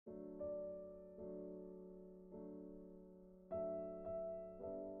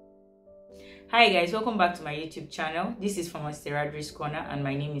Hi guys, welcome back to my YouTube channel. This is Pharmacist's Corner and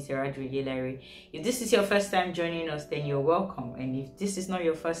my name is Larry. If this is your first time joining us, then you're welcome. And if this is not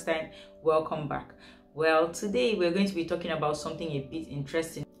your first time, welcome back. Well, today we're going to be talking about something a bit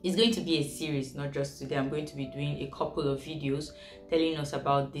interesting. It's going to be a series, not just today. I'm going to be doing a couple of videos telling us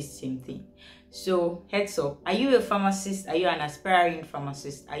about this same thing. So heads up, are you a pharmacist? Are you an aspiring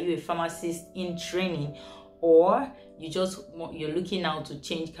pharmacist? Are you a pharmacist in training? Or you're looking now to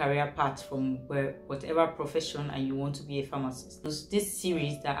change career paths from whatever profession and you want to be a pharmacist. This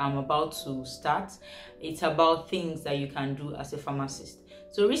series that I'm about to start, it's about things that you can do as a pharmacist.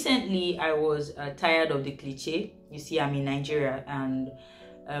 So recently I was tired of the cliche. You see, I'm in Nigeria, and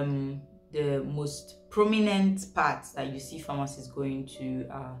the most prominent paths that you see pharmacists going to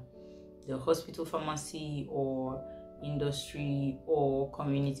are the hospital pharmacy or industry or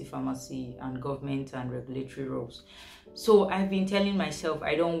community pharmacy and government and regulatory roles. So I've been telling myself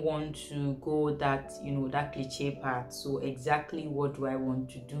I don't want to go that cliche path. So exactly what do I want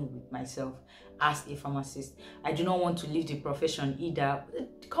to do with myself as a pharmacist? I do not want to leave the profession either.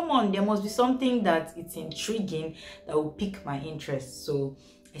 Come on, there must be something that it's intriguing that will pique my interest. So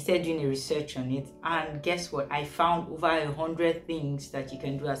I started doing a research on it, and guess what? I found over 100 things that you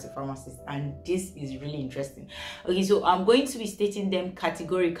can do as a pharmacist, and this is really interesting. Okay, so I'm going to be stating them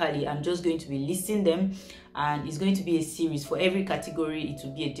categorically. I'm just going to be listing them, and it's going to be a series. For every category, it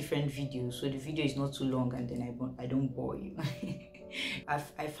will be a different video, so the video is not too long, and then I don't bore you.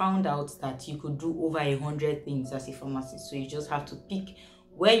 I found out that you could do over 100 things as a pharmacist, so you just have to pick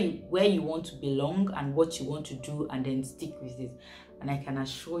where you want to belong and what you want to do, and then stick with it. And I can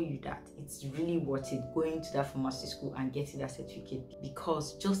assure you that it's really worth it going to that pharmacy school and getting that certificate,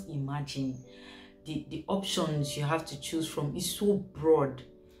 because just imagine the options you have to choose from is so broad,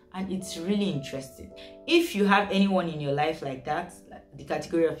 and it's really interesting. If you have anyone in your life like that, like the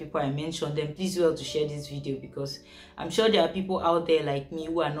category of people I mentioned, then please do well to share this video, because I'm sure there are people out there like me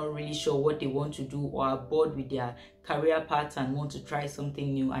who are not really sure what they want to do, or are bored with their career paths and want to try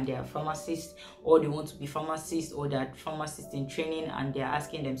something new, and they are pharmacists, or they want to be pharmacists, or they're pharmacists in training and they're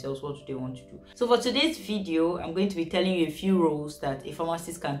asking themselves what do they want to do. So for today's video, I'm going to be telling you a few roles that a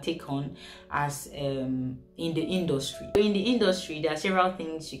pharmacist can take on as in the industry. So in the industry, there are several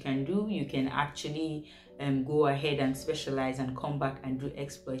things you can do. You can actually go ahead and specialize and come back and do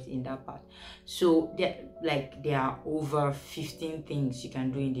exploit in that part. So there are over 15 things you can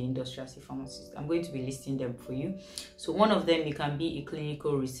do in the industry as a pharmacist. I'm going to be listing them for you. So one of them, you can be a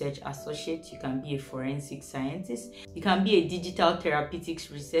clinical research associate, you can be a forensic scientist, you can be a digital therapeutics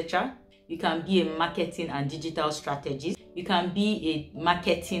researcher, you can be a marketing and digital strategist, you can be a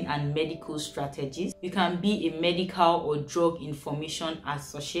marketing and medical strategist, you can be a medical or drug information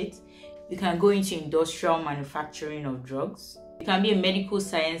associate, you can go into industrial manufacturing of drugs, you can be a medical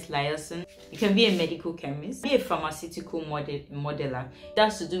science liaison, you can be a medical chemist, be a pharmaceutical modeler. That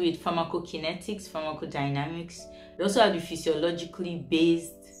has to do with pharmacokinetics, pharmacodynamics. We also have the physiologically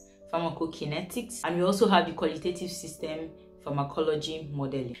based pharmacokinetics, and we also have the qualitative system pharmacology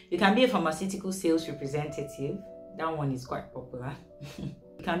modeling. You can be a pharmaceutical sales representative. That one is quite popular.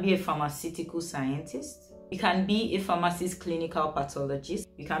 You can be a pharmaceutical scientist. You can be a pharmacist clinical pathologist.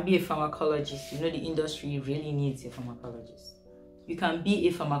 You can be a pharmacologist. You know, the industry really needs a pharmacologist. You can be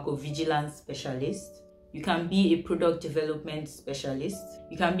a pharmacovigilance specialist. You can be a product development specialist.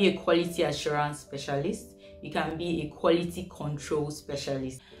 You can be a quality assurance specialist. You can be a quality control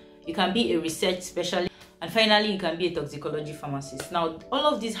specialist. You can be a research specialist. And finally, you can be a toxicology pharmacist. Now, all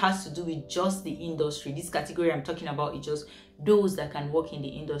of this has to do with just the industry. This category I'm talking about is just those that can work in the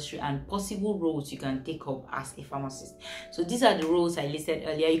industry and possible roles you can take up as a pharmacist. So these are the roles I listed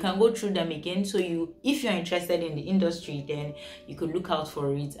earlier. You can go through them again. So if you're interested in the industry, then you could look out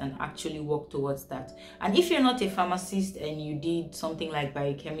for it and actually work towards that. And if you're not a pharmacist and you did something like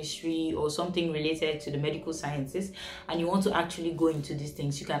biochemistry or something related to the medical sciences, and you want to actually go into these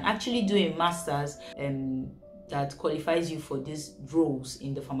things, you can actually do a master's that qualifies you for these roles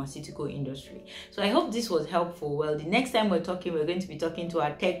in the pharmaceutical industry. So I hope this was helpful. Well, the next time we're going to be talking to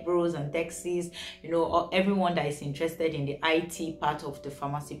our tech bros and tech Cs, everyone that is interested in the IT part of the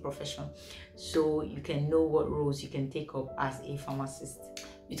pharmacy profession, so you can know what roles you can take up as a pharmacist.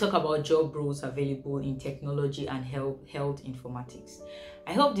 We talk about job roles available in technology and health informatics.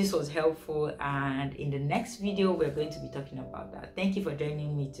 I hope this was helpful, and in the next video we're going to be talking about that. Thank you for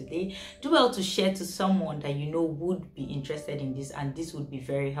joining me today. Do well to share to someone that you know would be interested in this, and this would be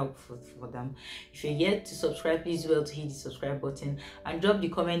very helpful for them. If you're yet to subscribe, please do well to hit the subscribe button and drop the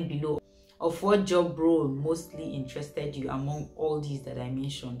comment below of what job role mostly interested you among all these that I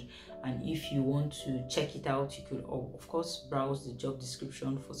mentioned. And if you want to check it out, you could of course browse the job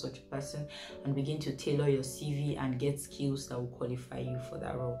description for such a person and begin to tailor your CV and get skills that will qualify you for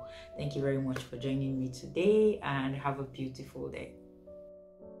that role. Thank you very much for joining me today, and have a beautiful day.